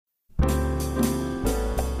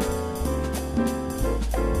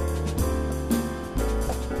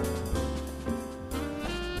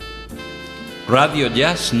Radio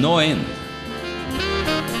Jazznoend.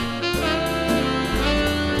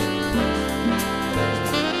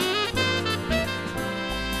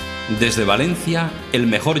 Desde Valencia, el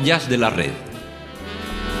mejor jazz de la red.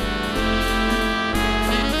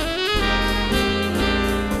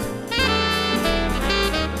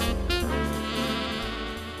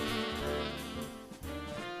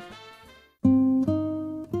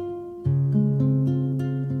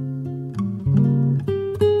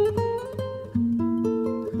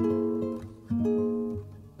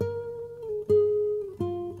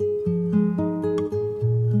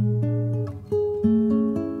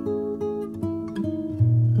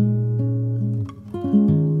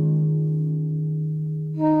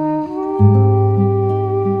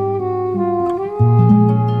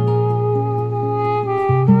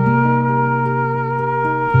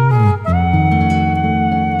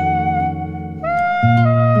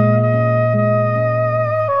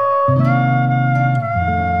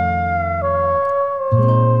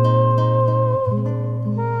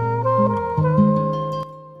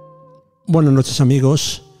 Buenas noches,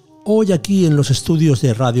 amigos. Hoy aquí en los estudios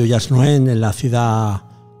de Radio Jazznoend en la ciudad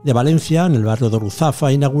de Valencia, en el barrio de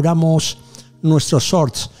Ruzafa, inauguramos nuestros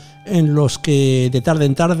shorts, en los que de tarde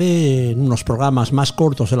en tarde, en unos programas más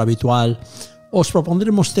cortos de lo habitual, os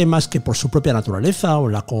propondremos temas que por su propia naturaleza o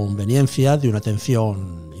la conveniencia de una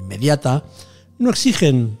atención inmediata no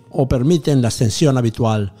exigen o permiten la extensión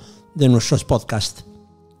habitual de nuestros podcasts.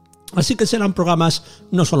 Así que serán programas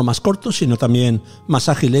no solo más cortos, sino también más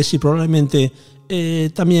ágiles y probablemente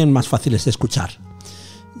también más fáciles de escuchar.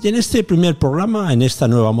 Y en este primer programa, en esta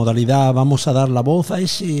nueva modalidad, vamos a dar la voz a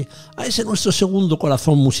ese nuestro segundo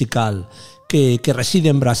corazón musical que reside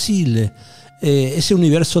en Brasil, ese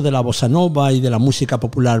universo de la bossa nova y de la música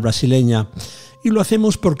popular brasileña. Y lo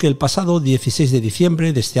hacemos porque el pasado 16 de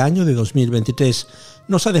diciembre de este año, de 2023,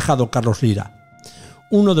 nos ha dejado Carlos Lyra,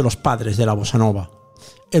 uno de los padres de la bossa nova.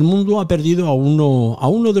 El mundo ha perdido a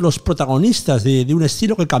uno de los protagonistas de un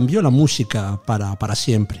estilo que cambió la música para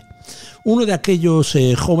siempre. Uno de aquellos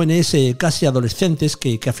jóvenes casi adolescentes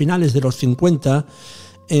que a finales de los 50,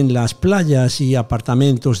 en las playas y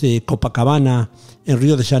apartamentos de Copacabana, en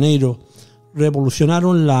Rio de Janeiro,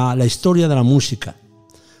 revolucionaron la historia de la música.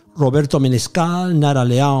 Roberto Menescal, Nara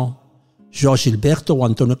Leão, Jorge Gilberto o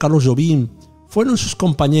Antonio Carlos Jobim fueron sus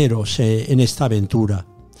compañeros en esta aventura.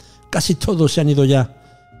 Casi todos se han ido ya,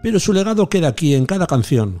 pero su legado queda aquí en cada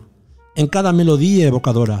canción, en cada melodía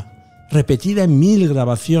evocadora, repetida en 1000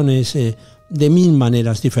 grabaciones de 1000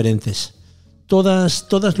 maneras diferentes.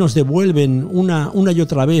 Todas nos devuelven una y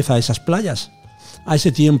otra vez a esas playas, a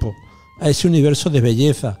ese tiempo, a ese universo de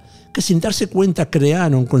belleza que sin darse cuenta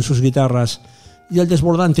crearon con sus guitarras y el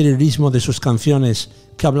desbordante lirismo de sus canciones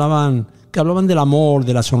que hablaban del amor,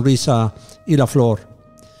 de la sonrisa y la flor.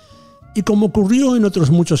 Y como ocurrió en otros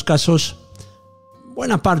muchos casos,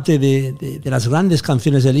 buena parte de las grandes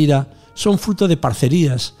canciones de Lyra son fruto de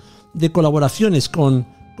parcerías, de colaboraciones con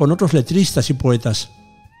otros letristas y poetas.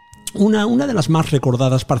 Una de las más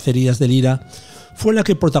recordadas parcerías de Lyra fue la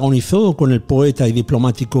que protagonizó con el poeta y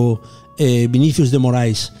diplomático Vinícius de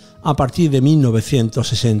Moraes a partir de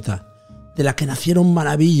 1960, de la que nacieron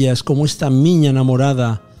maravillas como esta Miña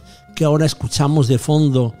enamorada que ahora escuchamos de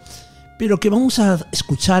fondo, pero que vamos a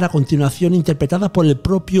escuchar a continuación interpretada por el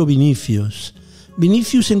propio Vinícius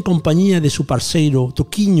en compañía de su parceiro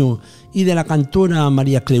Toquinho y de la cantora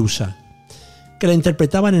María Cleusa, que la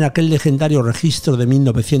interpretaban en aquel legendario registro de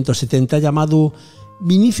 1970 llamado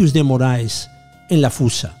Vinícius de Moraes en la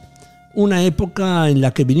Fusa, una época en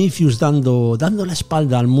la que Vinícius, dando la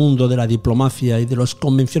espalda al mundo de la diplomacia y de los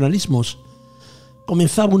convencionalismos,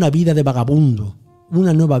 comenzaba una vida de vagabundo,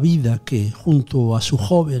 una nueva vida que, junto a su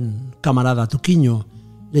joven camarada Toquinho,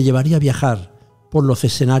 le llevaría a viajar por los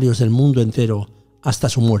escenarios del mundo entero hasta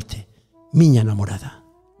su muerte. Miña enamorada.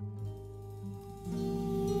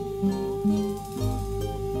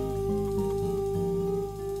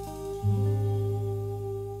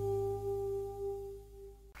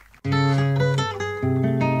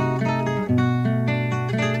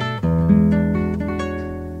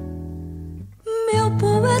 Meu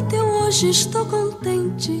poeta, eu hoje estou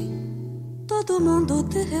contente. Todo mundo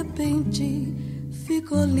de repente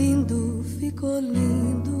ficou lindo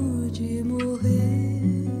de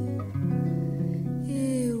morrer.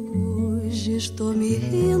 Eu hoje estou me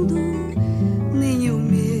rindo, nem eu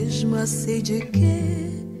mesma sei de quê,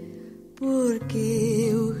 porque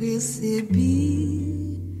eu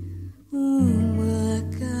recebi uma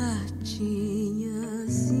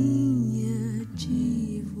cartinhazinha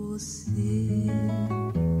de você.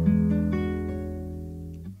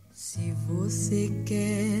 Se você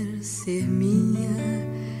quer ser minha,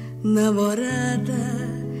 namorada,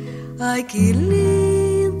 ai que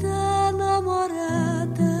linda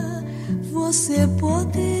namorada você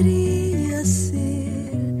poderia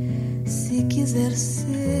ser, se quiser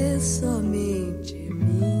ser somente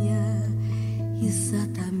minha,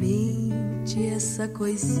 exatamente essa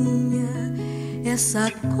coisinha,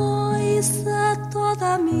 essa coisa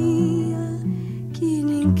toda minha que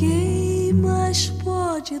ninguém mais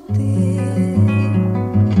pode ter.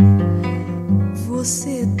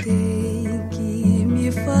 Você tem que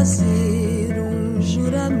me fazer um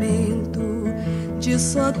juramento de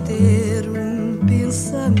só ter um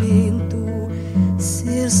pensamento,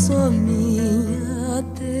 ser só minha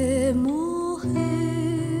até morrer.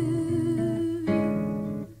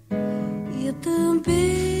 E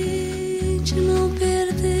também de não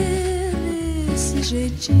perder esse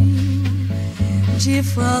jeitinho de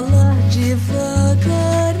falar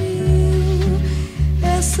devagarinho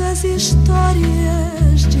essas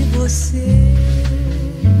histórias de você.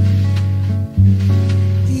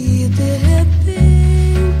 E de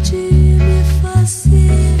repente me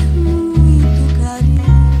fazer muito carinho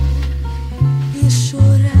e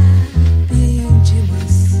chorar bem de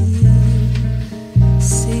mansinho,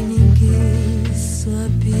 sem ninguém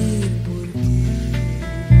saber porquê.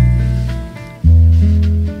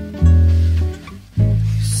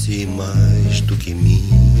 Se mais do que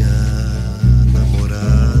minha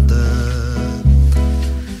namorada,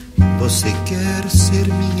 você quer ser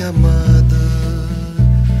minha amada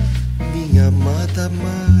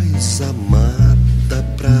mais amada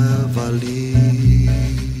pra valer,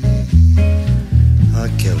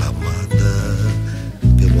 aquela amada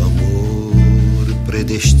pelo amor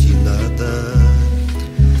predestinada,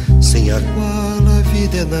 sem a qual a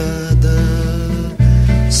vida é nada,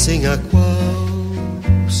 sem a qual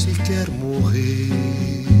se quer morrer.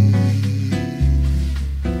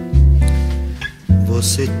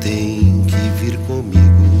 Você tem que vir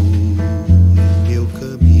comigo em meu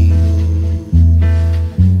caminho,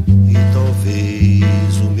 e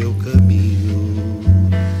talvez o meu caminho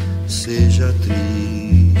seja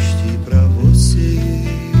triste pra você.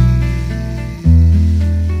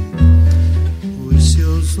 Os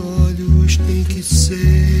seus olhos têm que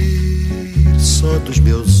ser só dos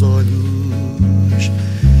meus olhos,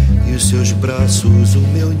 e os seus braços o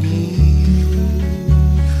meu ninho,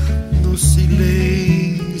 no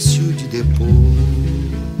silêncio de depois.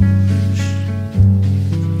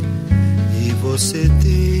 E você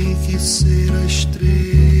tem que ser a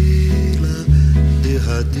estrela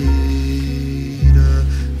derradeira,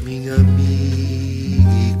 minha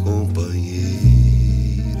amiga e companheira,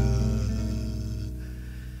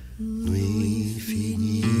 no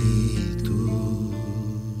infinito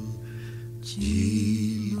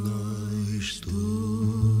de nós dois.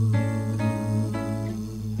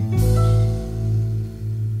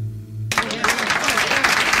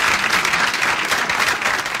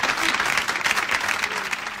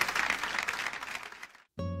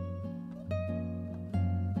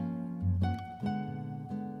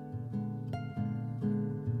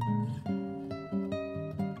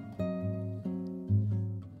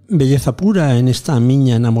 Belleza pura en esta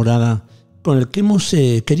niña enamorada con el que hemos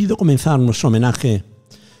querido comenzar nuestro homenaje,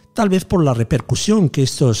 tal vez por la repercusión que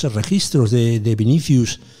estos registros de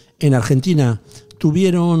Vinicius en Argentina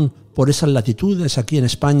tuvieron por esas latitudes aquí en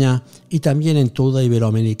España y también en toda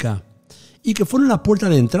Iberoamérica, y que fueron la puerta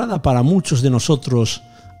de entrada para muchos de nosotros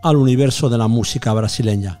al universo de la música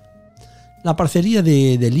brasileña. La parcería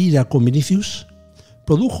de Lyra con Vinicius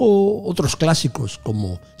produjo otros clásicos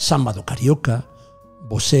como Samba do Carioca,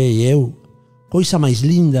 Você e eu, Coisa Mais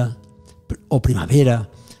Linda o Primavera.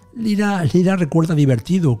 Lyra recuerda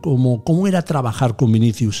divertido cómo era trabajar con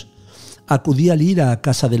Vinicius. Acudía Lyra a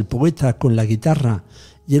casa del poeta con la guitarra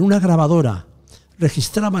y en una grabadora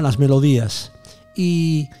registraba las melodías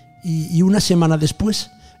y una semana después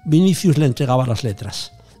Vinicius le entregaba las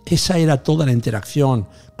letras. Esa era toda la interacción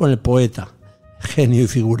con el poeta, genio y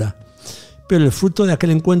figura. Pero el fruto de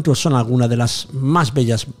aquel encuentro son algunas de las más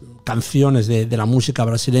bellas canciones de la música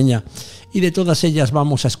brasileña, y de todas ellas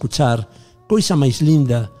vamos a escuchar Coisa Mais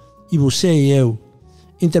Linda y Você e eu,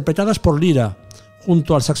 interpretadas por Lyra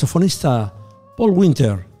junto al saxofonista Paul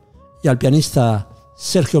Winter y al pianista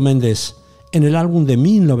Sergio Mendes en el álbum de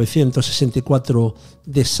 1964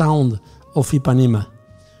 The Sound of Ipanema,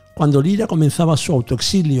 cuando Lyra comenzaba su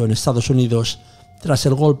autoexilio en Estados Unidos tras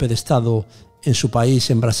el golpe de Estado en su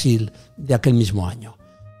país, en Brasil, de aquel mismo año.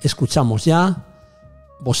 Escuchamos ya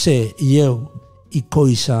Você e eu e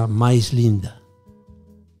Coisa Mais Linda.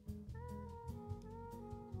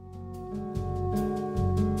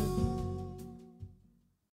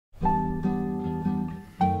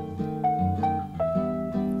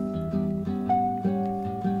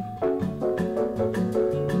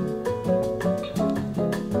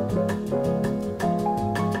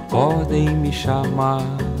 Podem me chamar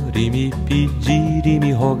e me pedir e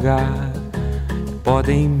me rogar,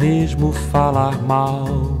 podem mesmo falar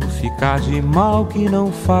mal, ficar de mal que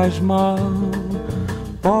não faz mal.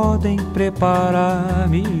 Podem preparar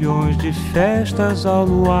milhões de festas ao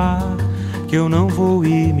luar, que eu não vou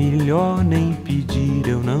ir, melhor nem pedir,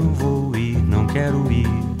 eu não vou ir, não quero ir.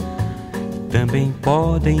 Também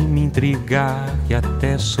podem me intrigar, que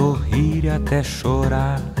até sorrir e até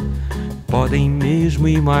chorar, podem mesmo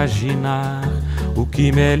imaginar o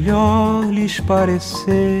que melhor lhes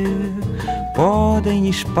parecer. Podem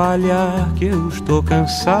espalhar que eu estou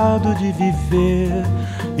cansado de viver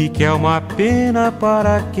e que é uma pena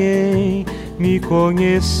para quem me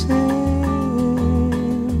conheceu.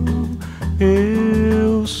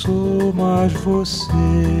 Eu sou mais você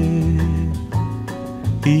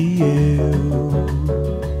e eu.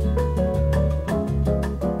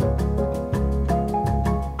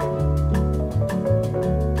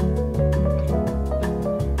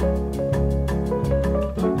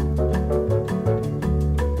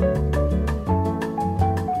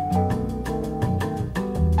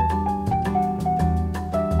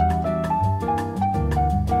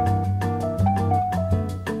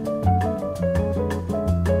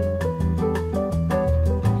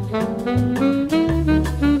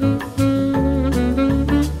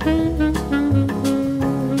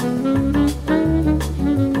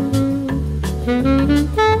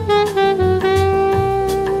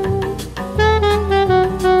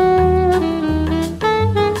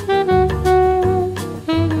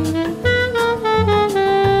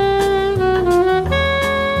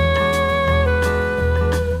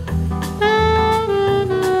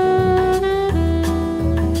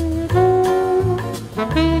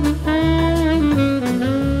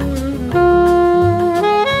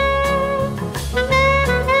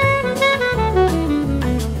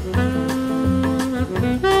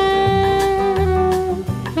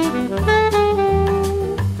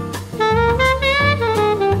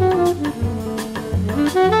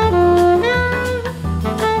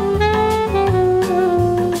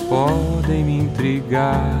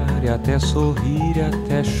 Até sorrir e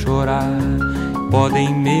até chorar,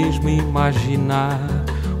 podem mesmo imaginar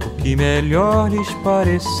o que melhor lhes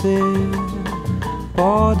parecer.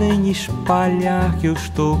 Podem espalhar que eu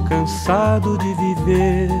estou cansado de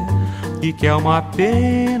viver e que é uma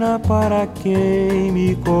pena para quem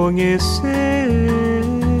me conheceu.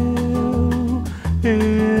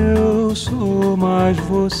 Eu sou mais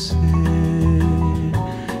você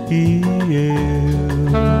e eu.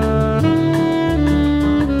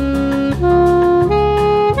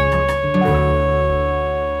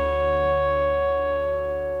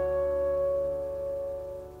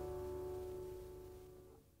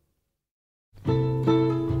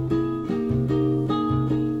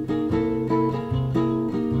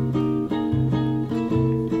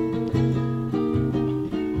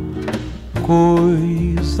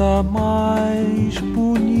 Coisa mais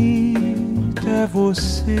bonita é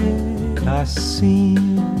você assim,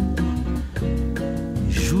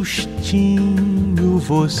 justinho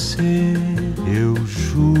você, eu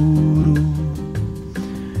juro.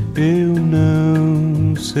 Eu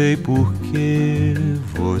não sei por que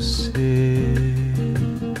você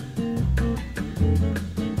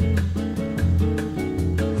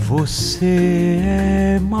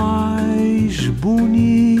é mais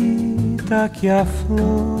bonita que a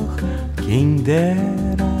flor, quem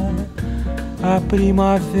dera a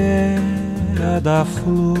primavera da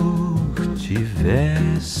flor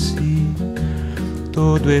tivesse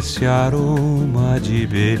todo esse aroma de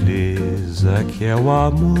beleza que é o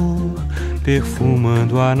amor,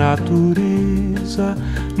 perfumando a natureza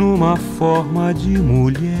numa forma de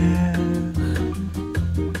mulher.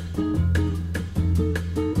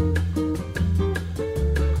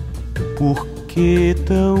 Por que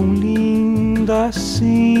tão linda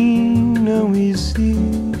assim não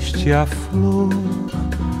existe a flor,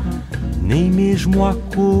 nem mesmo a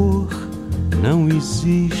cor não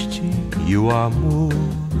existe, e o amor,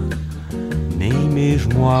 nem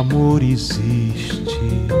mesmo o amor existe.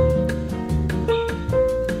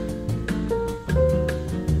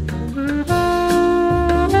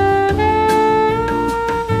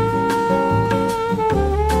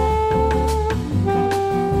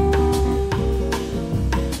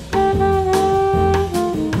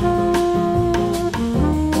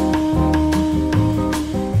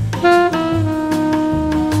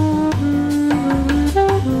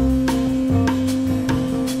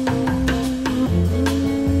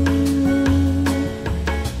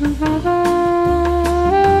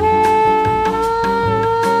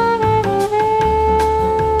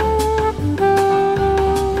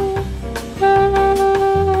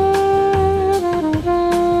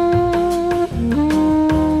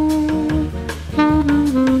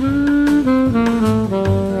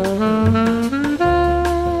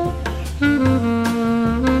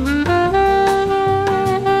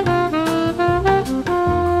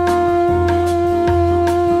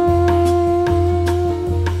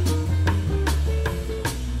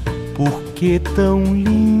 que tão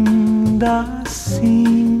linda assim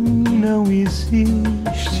não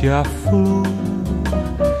existe a flor,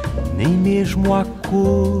 nem mesmo a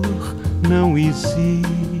cor, não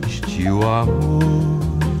existe o amor,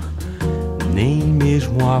 nem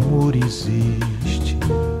mesmo o amor existe.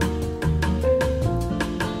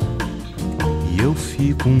 E eu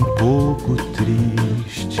fico um pouco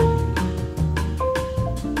triste,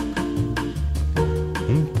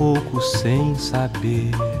 um pouco sem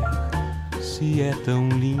saber se é tão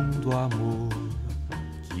lindo o amor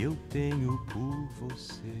que eu tenho por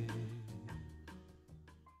você.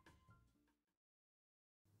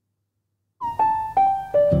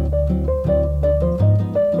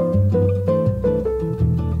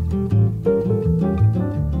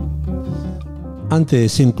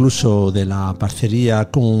 Antes incluso de la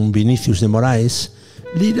parcería con Vinicius de Moraes,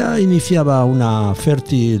 Lyra iniciaba una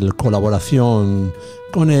fértil colaboración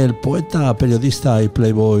con el poeta, periodista y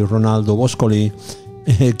playboy Ronaldo Boscoli,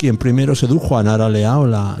 quien primero sedujo a Nara Leao,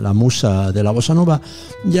 la musa de la bossa nova,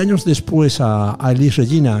 y años después a Elis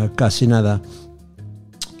Regina, casi nada.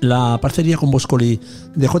 La parcería con Boscoli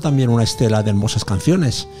dejó también una estela de hermosas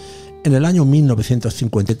canciones. En el año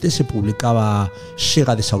 1953 se publicaba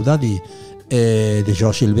Chega de Saudade, de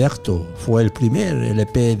Jorge Gilberto. Fue el primer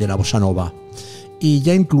LP de la bossa nova y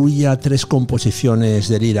ya incluía 3 composiciones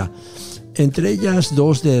de Lyra, entre ellas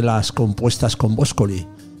 2 de las compuestas con Boscoli.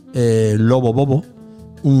 Lobo Bobo,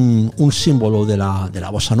 un símbolo de la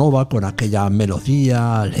bossa nova, con aquella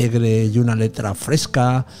melodía alegre y una letra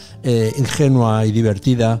fresca, ingenua y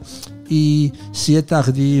divertida, y Si è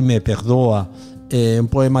tardi me perdoa, un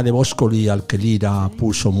poema de Boscoli al que Lyra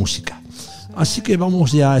puso música. Así que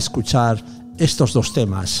vamos ya a escuchar estos 2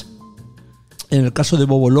 temas. En el caso de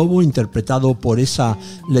Bobo Lobo, interpretado por esa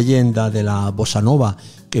leyenda de la bossa nova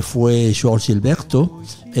que fue Jorge Gilberto,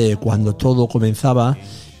 cuando todo comenzaba,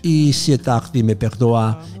 y Si è tardi me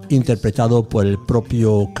perdoa, interpretado por el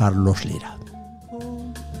propio Carlos Lyra.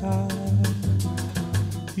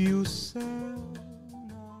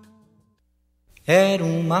 Era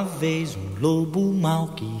uma vez um lobo mau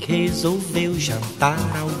que resolveu jantar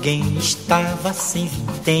alguém. Estava sem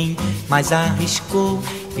vintém, mas arriscou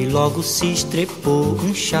e logo se estrepou.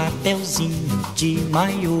 Um chapeuzinho de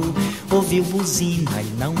maiô, ouviu buzina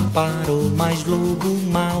e não parou. Mas lobo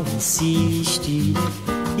mau insiste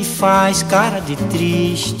e faz cara de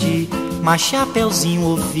triste. Mas chapeuzinho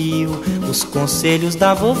ouviu os conselhos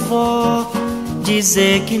da vovó,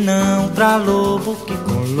 dizer que não pra lobo, que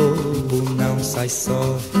com lobo não sai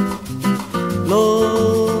só.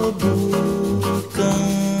 Lobo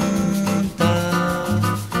canta,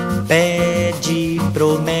 pede,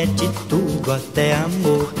 promete tudo até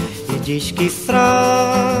amor, e diz que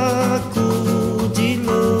fraco de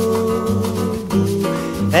lobo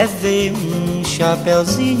é ver um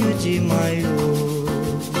chapeuzinho de maiô.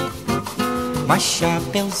 Mas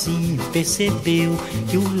Chapeuzinho percebeu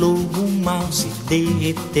que o lobo mau se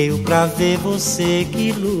derreteu. Pra ver você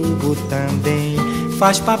que lobo também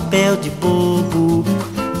faz papel de bobo.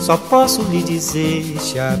 Só posso lhe dizer,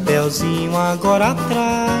 Chapeuzinho, agora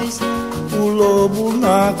atrás o lobo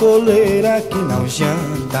na coleira que não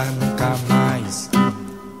janta nunca mais.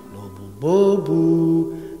 Lobo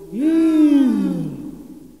bobo.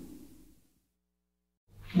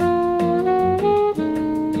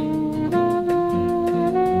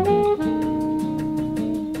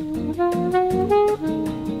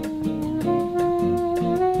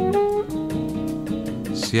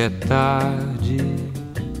 Se é tarde,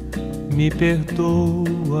 me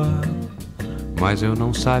perdoa, mas eu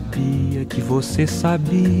não sabia que você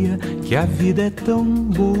sabia que a vida é tão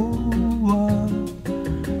boa.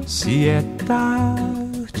 Se é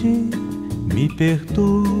tarde, me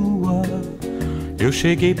perdoa, eu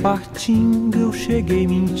cheguei partindo, eu cheguei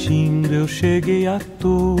mentindo, eu cheguei à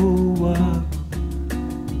toa.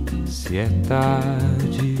 Se é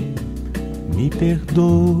tarde, me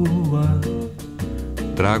perdoa,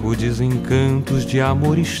 trago desencantos de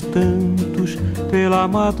amores tantos pela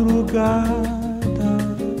madrugada.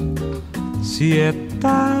 Se é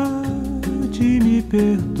tarde, me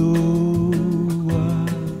perdoa,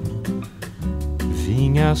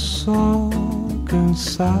 vinha só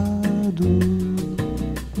cansado.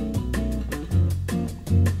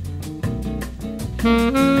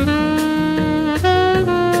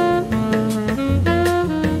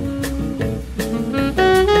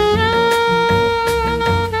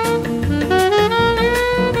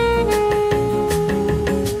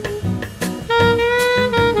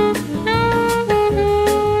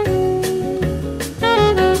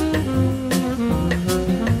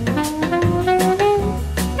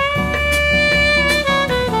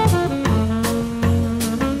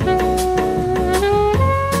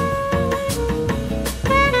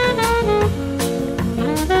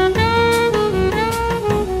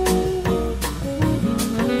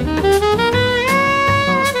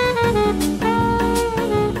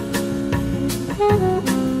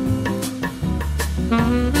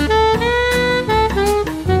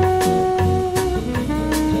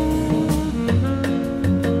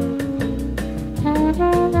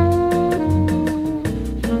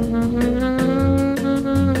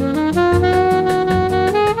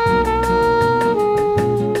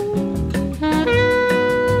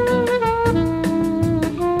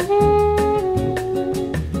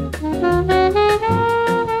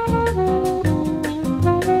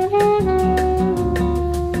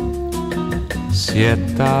 é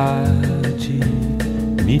tarde,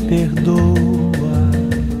 me perdoa.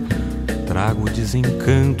 Trago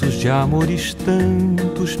desencantos de amores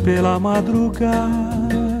tantos pela madrugada.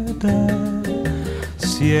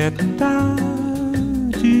 Se é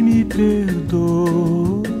tarde, me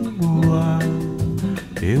perdoa.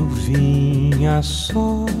 Eu vinha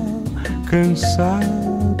só cansado.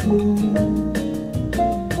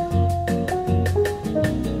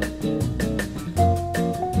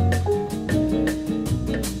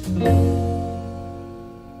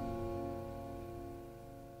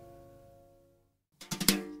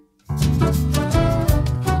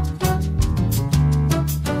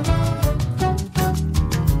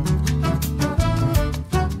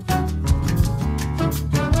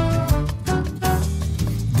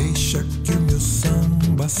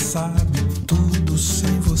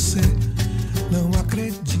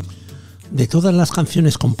 De todas las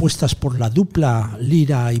canciones compuestas por la dupla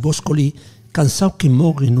Lyra y Boscoli, Cansao que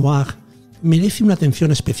Mogue Noir merece una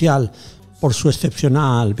atención especial por su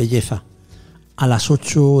excepcional belleza. A las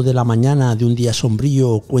 8 de la mañana de un día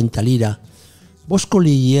sombrío, cuenta Lyra,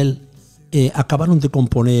 Boscoli y él acabaron de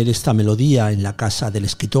componer esta melodía en la casa del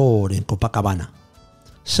escritor en Copacabana.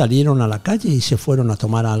 Salieron a la calle y se fueron a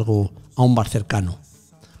tomar algo a un bar cercano.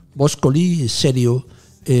 Boscoli, serio,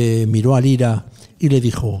 miró a Lyra y le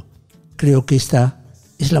dijo: creo que esta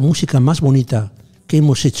es la música más bonita que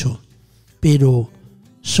hemos hecho, pero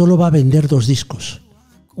solo va a vender 2 discos,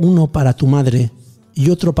 uno para tu madre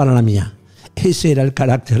y otro para la mía. Ese era el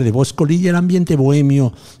carácter de Boscoli y el ambiente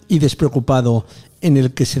bohemio y despreocupado en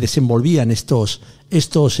el que se desenvolvían estos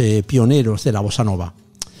pioneros de la bossa nova.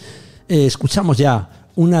 Escuchamos ya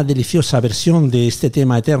una deliciosa versión de este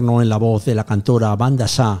tema eterno en la voz de la cantora Banda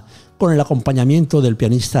Sa, con el acompañamiento del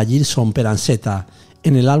pianista Gilson Peranseta,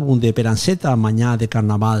 en el álbum de Peranseta, Mañá de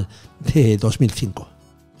Carnaval, de 2005.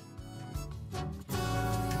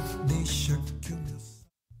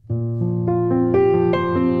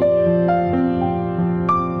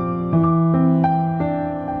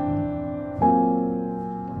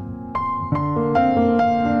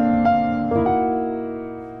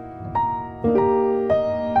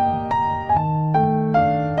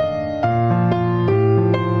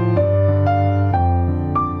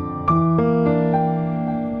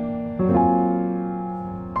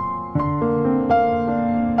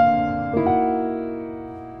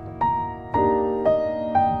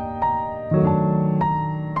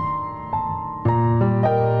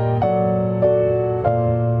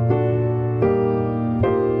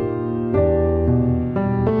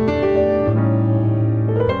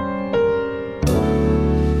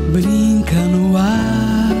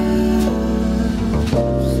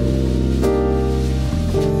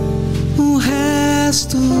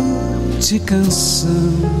 De canção,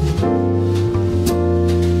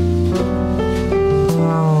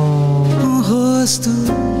 um rosto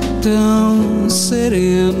tão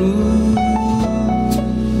sereno,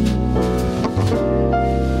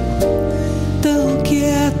 tão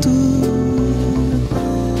quieto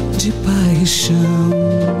de paixão.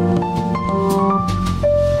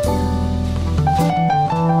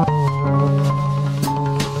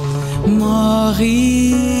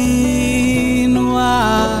 Morre no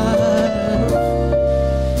ar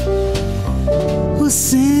o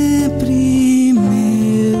sempre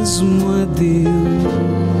mesmo adeus.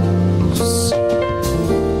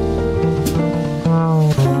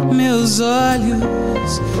 Meus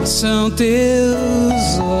olhos são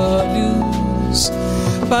teus olhos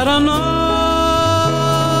para nós.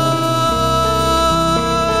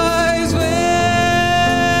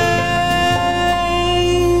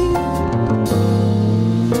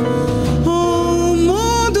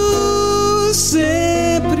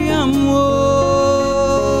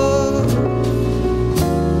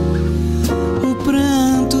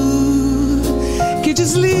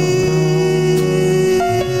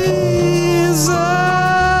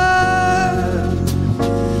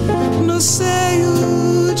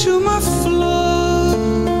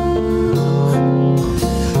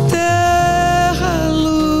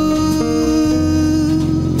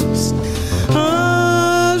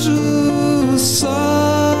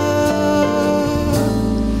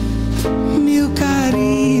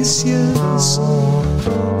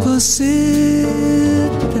 Você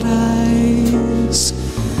traz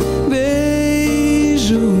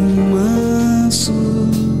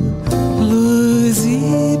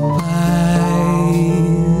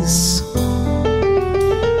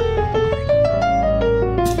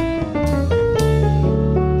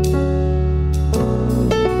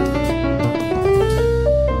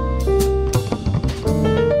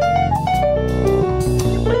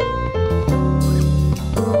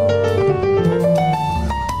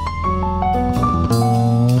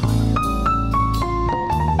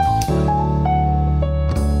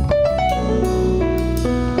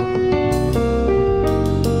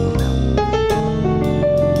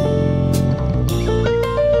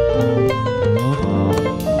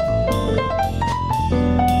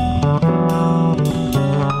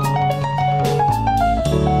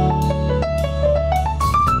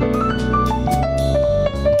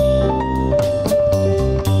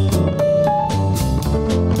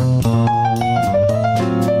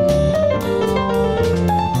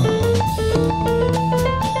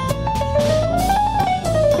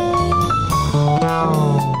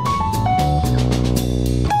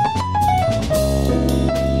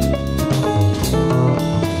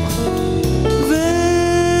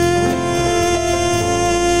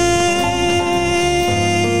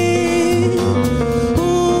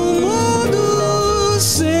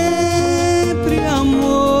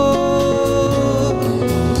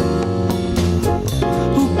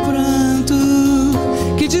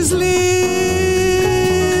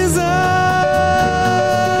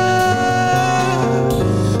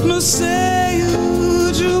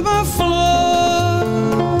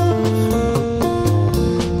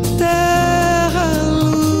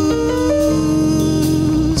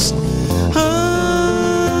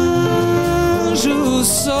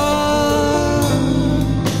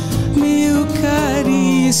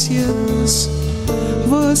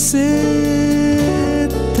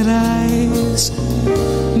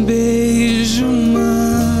beijo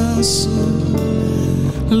manso,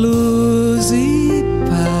 luz e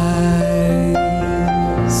paz.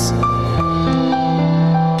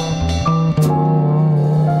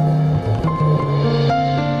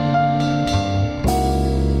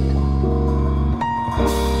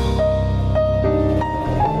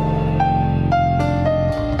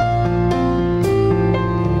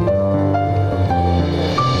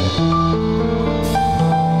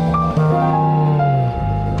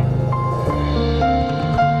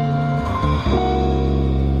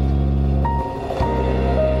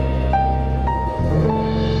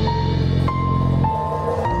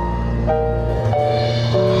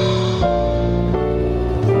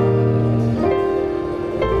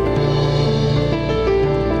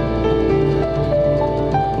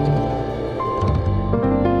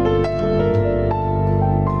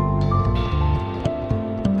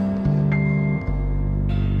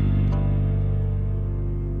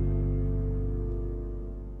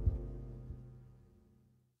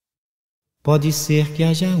 Pode ser que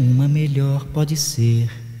haja uma melhor, pode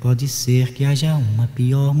ser que haja uma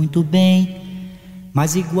pior, muito bem.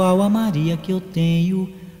 Mas igual a Maria que eu tenho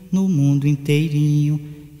no mundo inteirinho,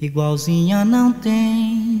 igualzinha não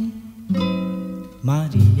tem.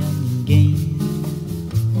 Maria ninguém,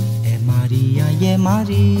 é Maria e é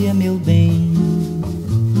Maria meu bem.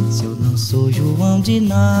 Se eu não sou João de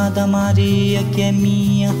nada, Maria que é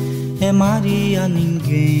minha, é Maria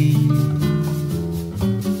ninguém.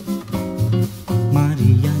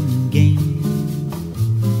 Maria ninguém,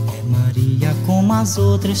 é Maria como as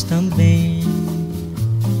outras também.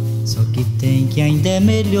 Só que tem que ainda é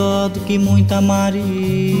melhor do que muita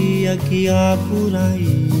Maria que há por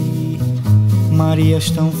aí.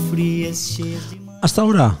 Marias tão frias, cheias de... Hasta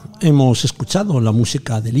ahora hemos escuchado la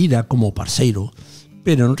música de Lyra como parceiro,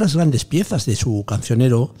 pero en otras grandes piezas de su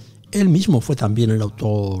cancionero, él mismo fue también el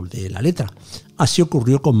autor de la letra. Así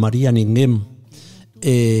ocurrió con Maria Ninguém,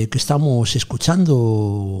 que estamos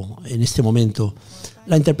escuchando en este momento.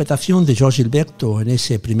 La interpretación de Jorge Gilberto en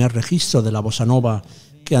ese primer registro de la bossa nova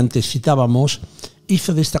que antes citábamos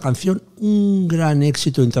hizo de esta canción un gran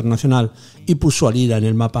éxito internacional y puso a Lyra en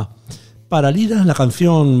el mapa. Para Lyra, la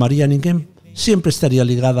canción Maria Ninguém siempre estaría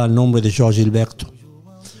ligada al nombre de Jorge Gilberto.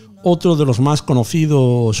 Otro de los más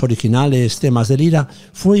conocidos originales temas de Lyra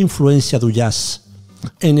fue Influencia do Jazz,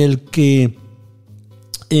 en el que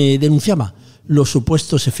denunciaba los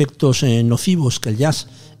supuestos efectos nocivos que el jazz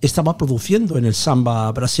estaba produciendo en el samba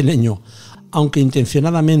brasileño, aunque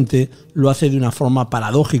intencionadamente lo hace de una forma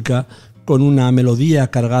paradójica, con una melodía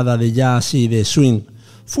cargada de jazz y de swing.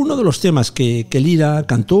 Fue uno de los temas que Lyra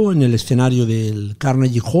cantó en el escenario del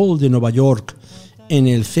Carnegie Hall de Nueva York, en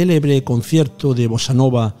el célebre concierto de bossa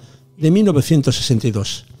nova de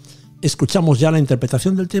 1962. Escuchamos ya la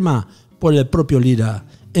interpretación del tema por el propio Lyra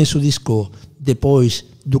en su disco Depois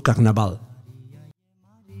do Carnaval.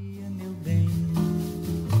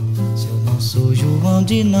 Sou João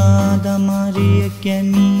de nada, Maria que é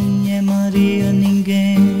minha, é Maria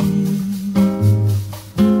ninguém.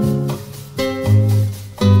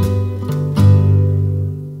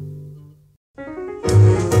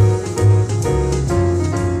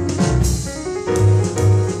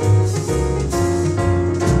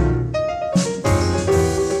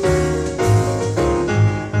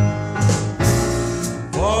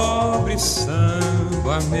 Pobre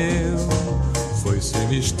samba meu, foi se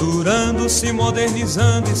misturando, se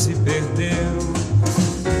modernizando e se perdeu.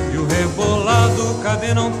 E o rebolado,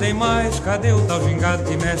 cadê não tem mais? Cadê o tal gingado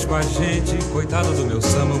que mexe com a gente? Coitado do meu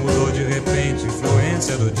samba, mudou de repente,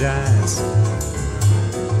 influência do jazz.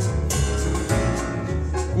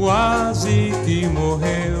 Quase que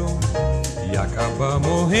morreu e acaba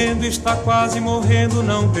morrendo, está quase morrendo,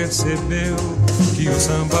 não percebeu que o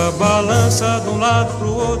samba balança de um lado pro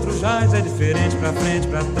outro, jazz é diferente, pra frente,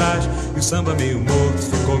 pra trás. E o samba meio morto,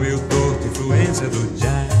 ficou meio torto, influência do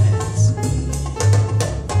jazz.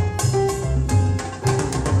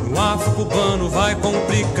 No afro-cubano vai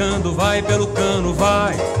complicando, vai pelo cano,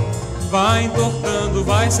 vai entortando,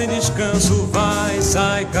 vai sem descanso, vai,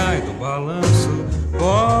 sai, cai do balanço.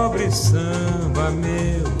 Pobre samba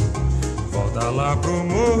meu, volta lá pro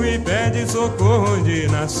morro e pede socorro onde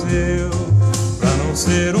nasceu. Pra não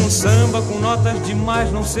ser um samba com notas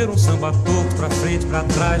demais, não ser um samba torto pra frente, pra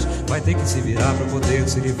trás, vai ter que se virar pra poder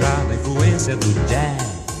se livrar da influência do jazz.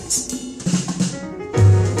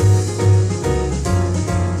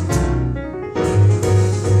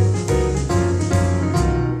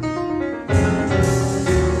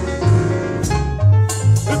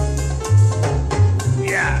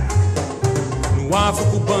 No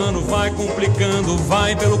afro-cubano vai complicando,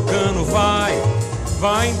 vai pelo cano, vai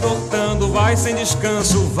vai entortando, vai sem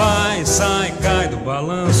descanso, vai, sai, cai do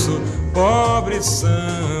balanço. Pobre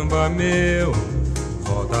samba meu,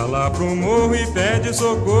 volta lá pro morro e pede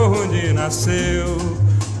socorro onde nasceu.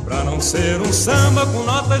 Pra não ser um samba com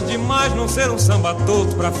notas demais, não ser um samba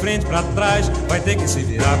todo pra frente, pra trás, vai ter que se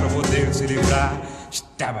virar pra poder se livrar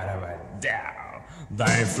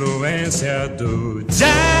da influência do jazz.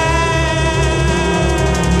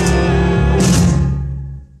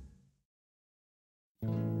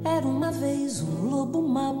 Era uma vez um lobo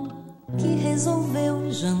mau que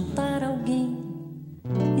resolveu jantar alguém.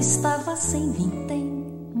 Estava sem vintém,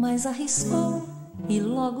 mas arriscou e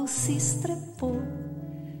logo se estrepou.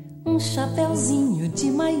 Um chapeuzinho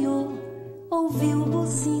de maiô, ouviu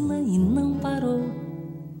buzina e não parou.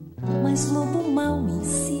 Mas lobo mau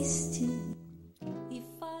insiste y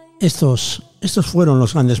faz... Estos fueron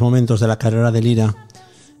los grandes momentos de la carrera de Lyra.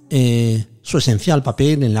 Su esencial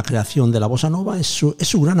papel en la creación de la bossa nova es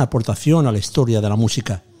su gran aportación a la historia de la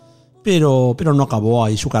música. Pero no acabó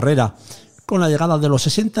ahí su carrera. Con la llegada de los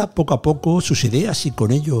 60, poco a poco, sus ideas y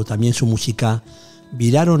con ello también su música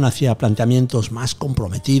viraron hacia planteamientos más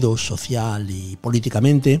comprometidos social y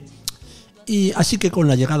políticamente. Y así que con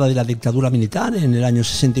la llegada de la dictadura militar en el año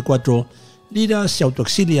 64, Lyra se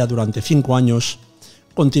autoexilia durante 5 años,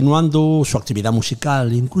 continuando su actividad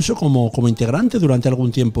musical, incluso como integrante durante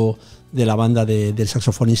algún tiempo de la banda del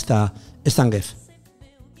saxofonista Jazznoend.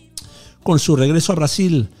 Con su regreso a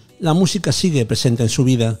Brasil, la música sigue presente en su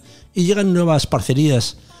vida y llegan nuevas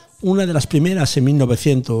parcerías, una de las primeras en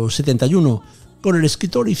 1971, con el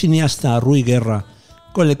escritor y cineasta Rui Guerra,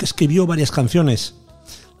 con el que escribió varias canciones.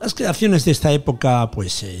 Las creaciones de esta época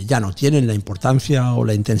ya no tienen la importancia o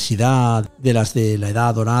la intensidad de las de la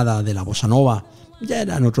edad dorada de la bossa nova, ya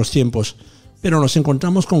eran otros tiempos, pero nos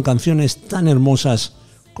encontramos con canciones tan hermosas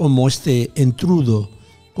como este Entrudo,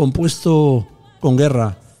 compuesto con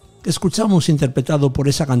Guerra, que escuchamos interpretado por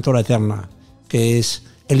esa cantora eterna, que es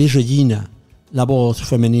Elis Regina, la voz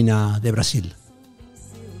femenina de Brasil.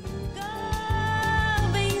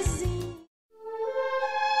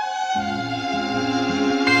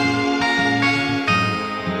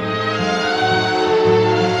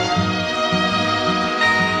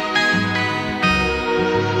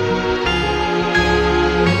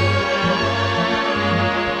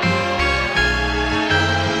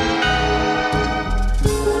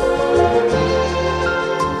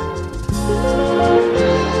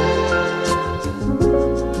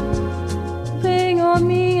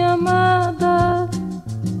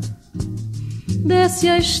 Desce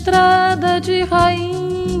a estrada de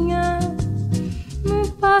rainha, no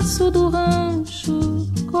passo do rancho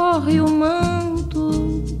corre o manto,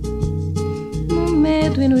 no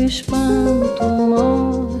medo e no espanto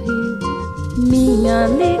morre minha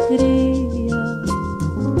alegria.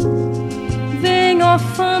 Vem, ó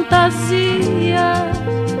fantasia,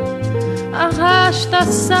 arrasta a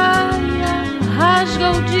saia,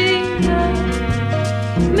 rasga o dia,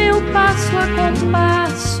 meu passo a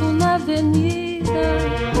compasso na avenida,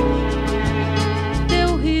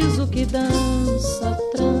 teu riso que dança,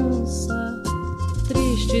 trança,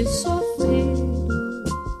 triste e sofrido.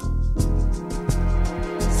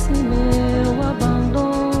 Se meu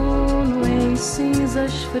abandono em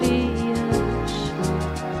cinzas frias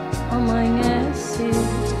amanhece,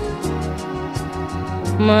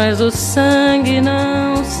 mas o sangue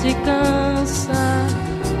não se cansa,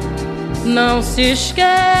 não se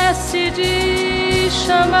esquece de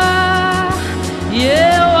chamar. E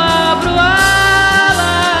eu abro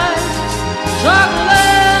alas, jogo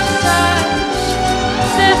lanças,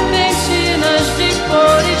 serpentinas de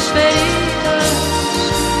cores feiras,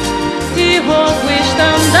 e roubo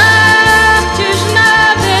estandartes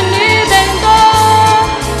na avenida em dor,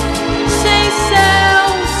 sem céu,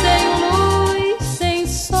 sem luz, sem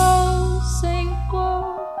sol, sem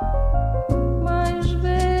cor. Mas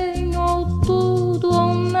vem ou tudo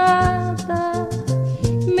ou nada,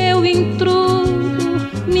 meu intruso,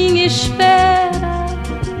 minha espera,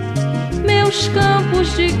 meus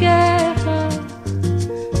campos de guerra.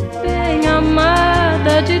 Bem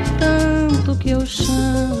amada de tanto que eu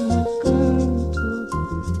chamo, canto,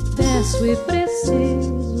 peço e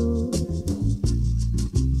preciso.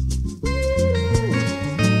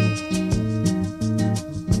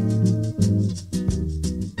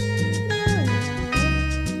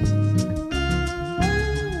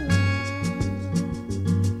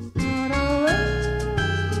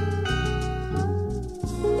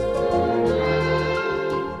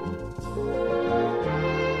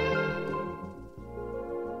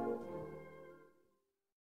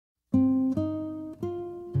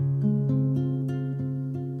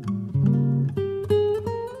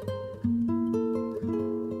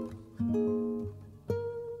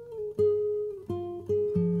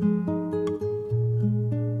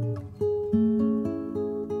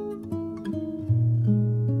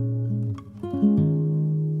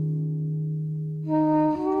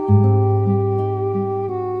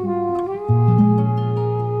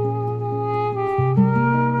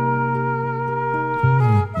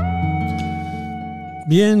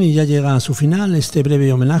 Bien, y ya llega a su final este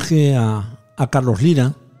breve homenaje a Carlos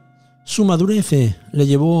Lyra. Su madurez le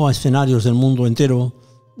llevó a escenarios del mundo entero,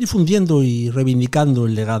 difundiendo y reivindicando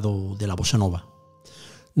el legado de la bossa nova.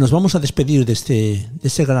 Nos vamos a despedir de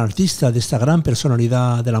este gran artista, de esta gran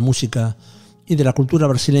personalidad de la música y de la cultura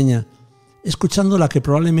brasileña, escuchando la que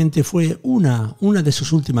probablemente fue una de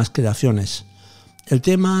sus últimas creaciones, el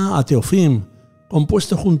tema Atención,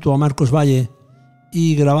 compuesto junto a Marcos Valle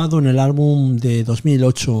y grabado en el álbum de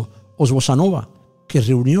 2008 Os Bossa Nova, que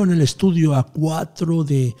reunió en el estudio a 4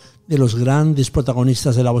 de los grandes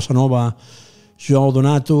protagonistas de la bossa nova, João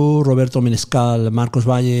Donato, Roberto Menescal, Marcos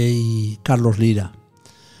Valle y Carlos Lyra.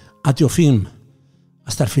 Atención,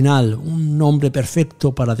 hasta el final, un nombre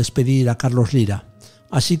perfecto para despedir a Carlos Lyra.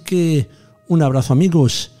 Así que un abrazo,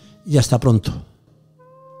 amigos, y hasta pronto.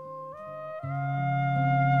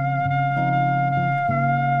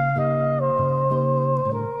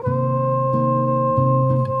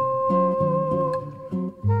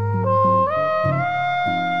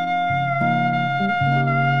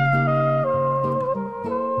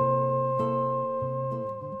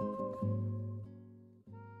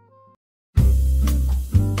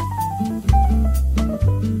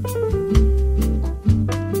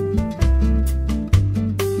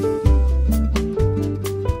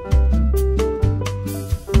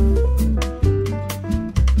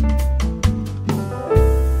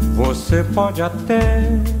 Você pode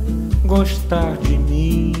até gostar de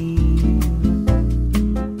mim,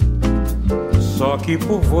 só que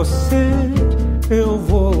por você eu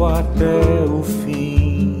vou até o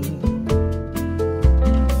fim.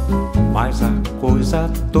 Mas a coisa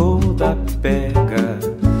toda pega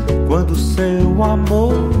quando seu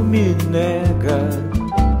amor me nega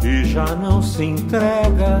e já não se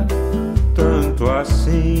entrega tanto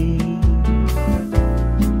assim.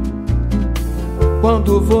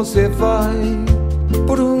 Quando você vai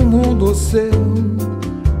pro mundo seu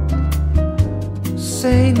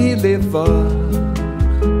sem me levar,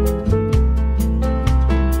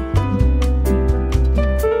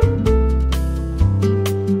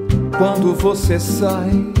 quando você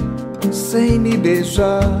sai sem me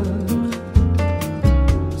beijar,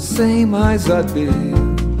 sem mais adeus,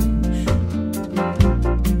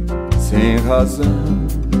 sem razão.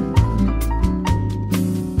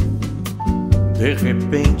 De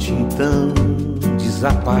repente então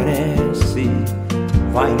desaparece,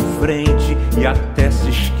 vai em frente e até se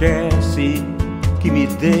esquece que me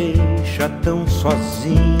deixa tão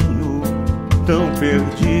sozinho, tão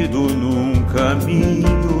perdido num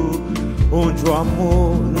caminho onde o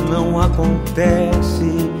amor não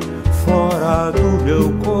acontece, fora do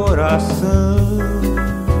meu coração.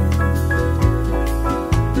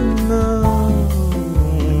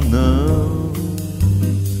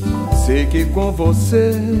 Sei que com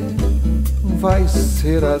você vai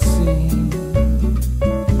ser assim.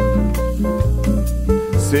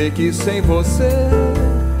 Sei que sem você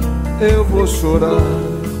eu vou chorar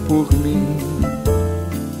por mim.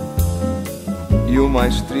 E o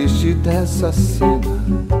mais triste dessa cena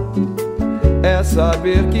é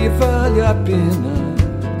saber que vale a pena,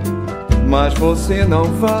 mas você não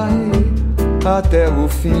vai até o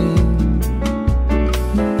fim.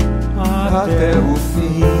 Até o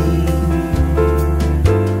fim.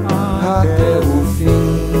 Até o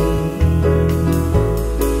fim.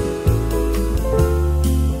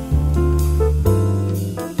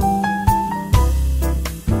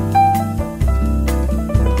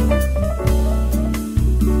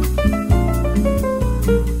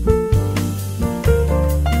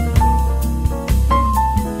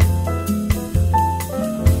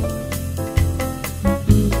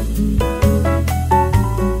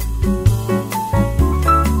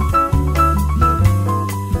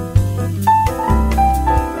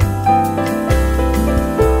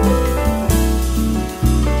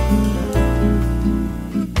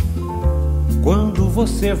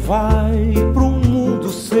 Você vai pro mundo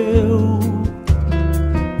seu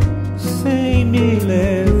sem me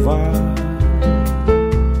levar.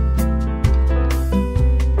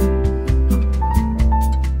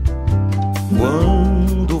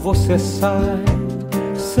 Quando você sai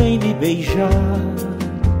sem me beijar,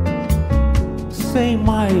 sem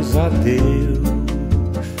mais adeus,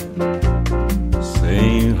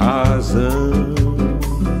 sem razão.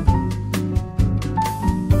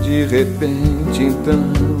 De repente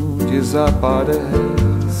então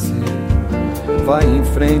desaparece, vai em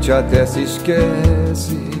frente até se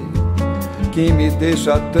esquece que me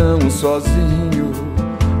deixa tão sozinho,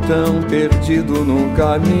 tão perdido num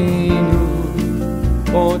caminho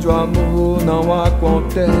onde o amor não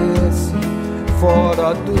acontece,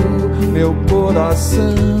 fora do meu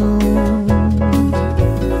coração.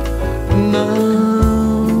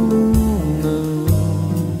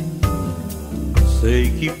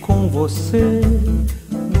 com você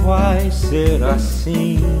vai ser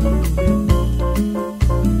assim.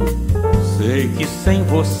 Sei que sem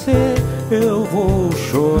você eu vou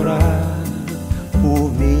chorar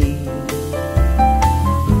por mim.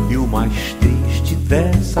 E o mais triste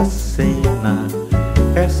dessa cena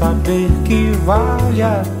é saber que vale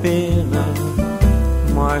a pena,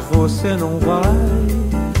 mas você não vai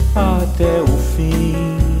até o fim.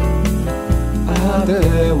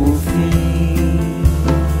 Até o fim.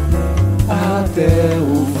 Até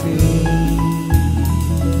o fim.